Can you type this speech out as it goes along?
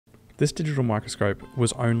This digital microscope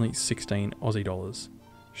was only 16 Aussie dollars.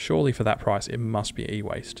 Surely for that price it must be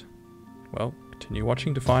e-waste. Well, continue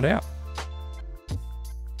watching to find out.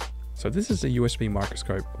 So this is a USB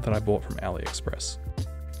microscope that I bought from Aliexpress.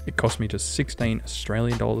 It cost me just 16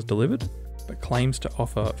 Australian dollars delivered, but claims to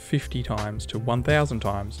offer 50 times to 1000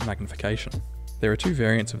 times magnification. There are two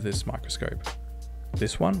variants of this microscope.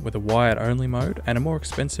 This one with a wired only mode and a more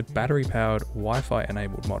expensive battery powered Wi-Fi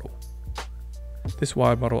enabled model. This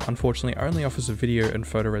wired model unfortunately only offers a video and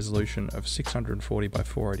photo resolution of 640 by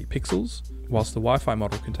 480 pixels, whilst the Wi-Fi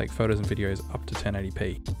model can take photos and videos up to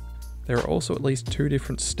 1080p. There are also at least two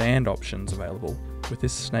different stand options available, with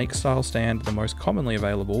this snake style stand the most commonly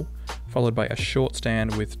available, followed by a short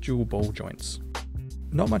stand with dual ball joints.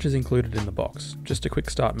 Not much is included in the box, just a quick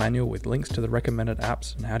start manual with links to the recommended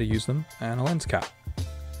apps and how to use them, and a lens cap.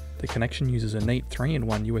 The connection uses a neat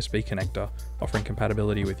 3-in-1 USB connector, offering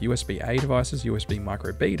compatibility with USB-A devices, USB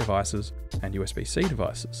Micro B devices, and USB-C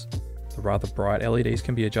devices. The rather bright LEDs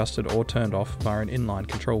can be adjusted or turned off via an inline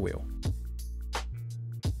control wheel.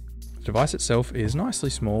 The device itself is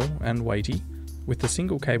nicely small and weighty, with the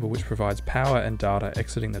single cable which provides power and data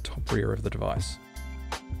exiting the top rear of the device.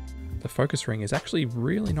 The focus ring is actually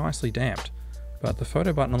really nicely damped, but the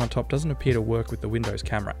photo button on the top doesn't appear to work with the Windows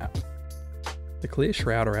camera app. The clear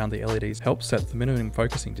shroud around the LEDs helps set the minimum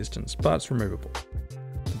focusing distance, but it's removable.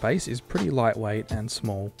 The base is pretty lightweight and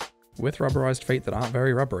small, with rubberized feet that aren't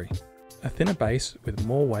very rubbery. A thinner base with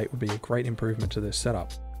more weight would be a great improvement to this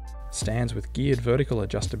setup. Stands with geared vertical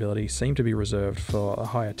adjustability seem to be reserved for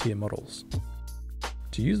higher tier models.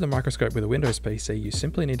 To use the microscope with a Windows PC, you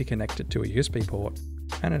simply need to connect it to a USB port,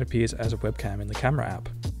 and it appears as a webcam in the camera app.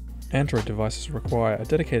 Android devices require a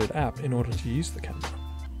dedicated app in order to use the camera.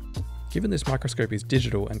 Given this microscope is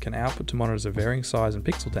digital and can output to monitors of varying size and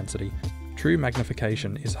pixel density, true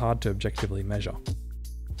magnification is hard to objectively measure.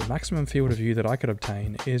 The maximum field of view that I could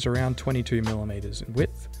obtain is around 22mm in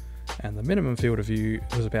width, and the minimum field of view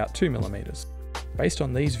was about 2mm. Based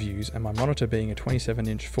on these views and my monitor being a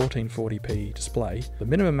 27-inch 1440p display, the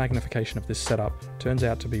minimum magnification of this setup turns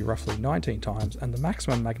out to be roughly 19 times and the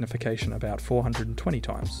maximum magnification about 420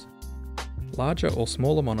 times. Larger or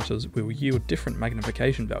smaller monitors will yield different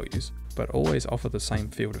magnification values, but always offer the same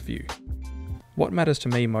field of view. What matters to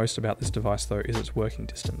me most about this device though is its working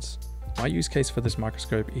distance. My use case for this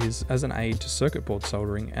microscope is as an aid to circuit board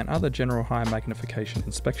soldering and other general high magnification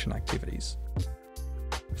inspection activities.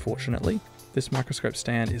 Fortunately, this microscope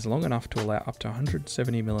stand is long enough to allow up to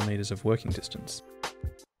 170mm of working distance.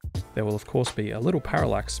 There will of course be a little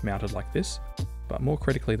parallax mounted like this, but more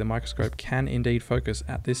critically the microscope can indeed focus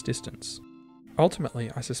at this distance. Ultimately,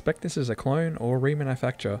 I suspect this is a clone or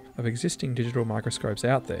remanufacture of existing digital microscopes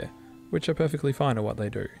out there, which are perfectly fine at what they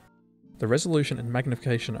do. The resolution and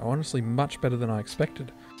magnification are honestly much better than I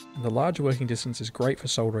expected, and the larger working distance is great for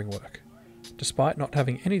soldering work. Despite not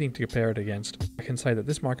having anything to compare it against, I can say that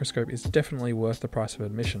this microscope is definitely worth the price of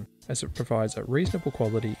admission, as it provides a reasonable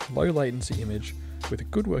quality, low latency image with a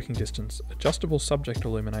good working distance, adjustable subject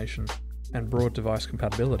illumination, and broad device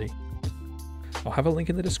compatibility. I'll have a link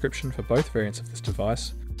in the description for both variants of this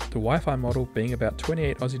device, the Wi-Fi model being about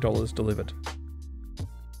 28 Aussie dollars delivered.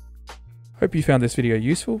 Hope you found this video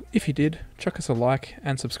useful. If you did, chuck us a like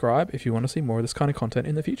and subscribe if you want to see more of this kind of content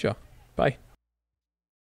in the future. Bye.